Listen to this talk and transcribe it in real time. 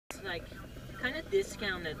like kind of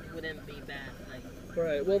discounted wouldn't be bad. Like,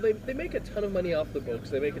 right. Well, they make a ton of money off the books.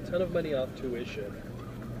 They make a ton of money off tuition.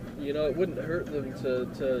 You know, it wouldn't hurt them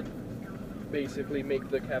to basically make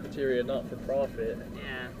the cafeteria not for profit.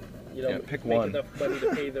 yeah. You know, Yeah, pick make one. enough money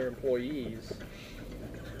to pay their employees.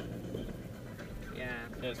 Yeah.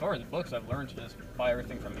 Yeah, as far as books, I've learned to just buy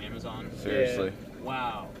everything from Amazon. Seriously.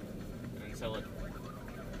 Wow. And sell it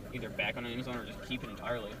either back on Amazon or just keep it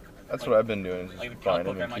entirely. That's Like- what I've been doing. Is Like the just calc buying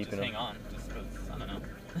book, them I and might just keeping hang them. on, just because, I don't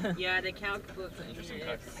know. Yeah, the calc book. Interesting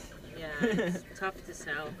It's, yeah, it's tough to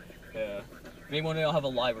sell. Yeah. Maybe one day I'll have a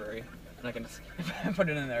library, and I can just put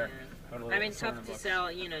it in there. Yeah. Put a I little mean, assortment tough of to books.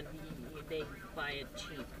 sell. You know, they buy it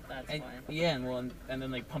cheap. That's And, why. yeah, and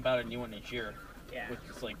then they pump out a new one each year Yeah. with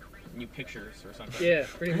just like new pictures or something. Yeah,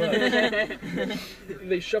 pretty much.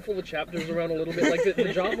 They shuffle the chapters around a little bit, like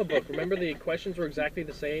the Java book. Remember, the questions were exactly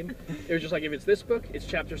the same. It was just like, if it's this book, it's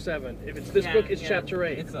chapter 7. If it's this Yeah, book, it's yeah. chapter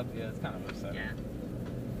 8. It's it's kind of upsetting.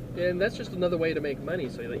 Yeah. And that's just another way to make money,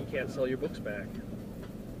 so that you can't sell your books back.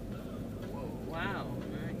 Wow,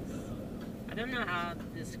 nice. I don't know how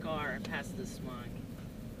this car passed the smog.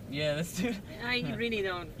 Yeah, this dude. I really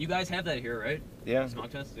don't. You guys have that here, right? Yeah. Smog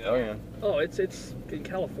test? Oh yeah. Oh, it's in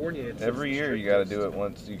California. It's Every year you got to do it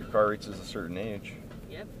once your car reaches a certain age.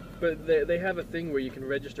 Yep. But they have a thing where you can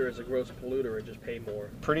register as a gross polluter and just pay more.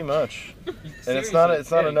 Pretty much. And Seriously? it's not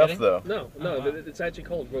Yeah, you enough kidding? though. No, Oh, wow. it's actually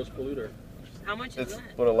called gross polluter. How much is It's that?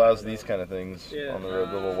 what allows these kind of things Yeah. on the road.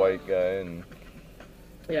 The little white guy and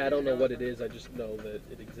Yeah, I don't know what it is. I just know that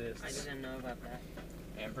it I exists. didn't know about that.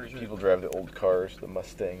 Yeah, I'm pretty sure. people drive the old cars, the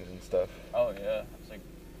Mustangs and stuff. Oh yeah, it's like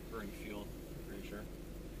burning fuel. I'm pretty sure.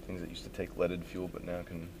 Things that used to take leaded fuel, but now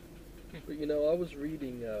can. But, you know, I was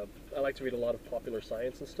reading. I like to read a lot of popular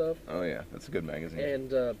science and stuff. Oh yeah, that's a good magazine.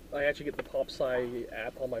 And I actually get the PopSci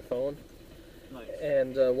app on my phone. Nice.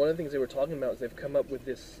 And one of the things they were talking about is they've come up with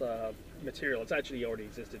this material. It's actually already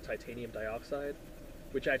existed, titanium dioxide,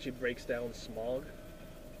 which actually breaks down smog.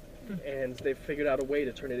 And they've figured out a way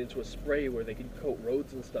to turn it into a spray where they can coat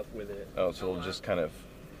roads and stuff with it. Oh, so it'll just kind of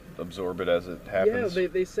absorb it as it Yeah, happens.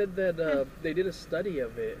 they said that they did a study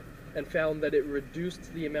of it and found that it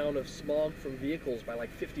reduced the amount of smog from vehicles by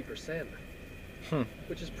like 50%.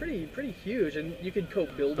 Which is pretty huge, and you can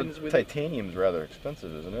coat buildings But with it. titanium's rather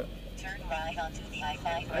expensive, isn't it? Turn right onto the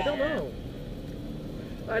I-5 I don't know.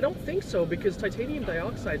 I don't think so, because titanium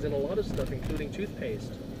dioxide's in a lot of stuff, including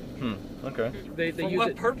toothpaste. Okay. They For use what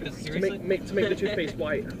it purpose? to Seriously? make the toothpaste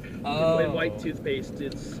white. Oh. And white toothpaste,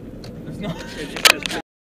 it's There's no. just